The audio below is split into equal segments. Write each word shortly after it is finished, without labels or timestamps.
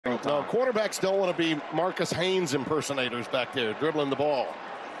No, quarterbacks don't want to be Marcus Haynes impersonators back there, dribbling the ball.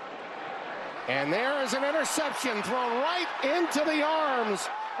 And there is an interception thrown right into the arms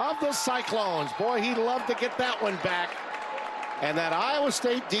of the Cyclones. Boy, he'd love to get that one back. And that Iowa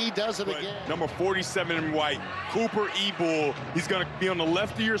State D does it again. Number 47 in white, Cooper Ebull. He's going to be on the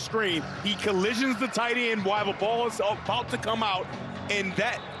left of your screen. He collisions the tight end while the ball is about to come out, and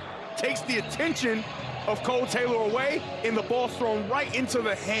that takes the attention of Cole Taylor away, and the ball's thrown right into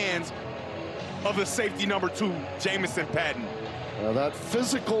the hands of the safety number 2, Jamison Patton. That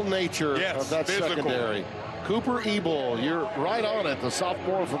physical nature of that secondary. Cooper Ebull, you're right on it, the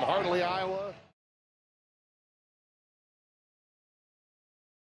sophomore from Hartley, Iowa.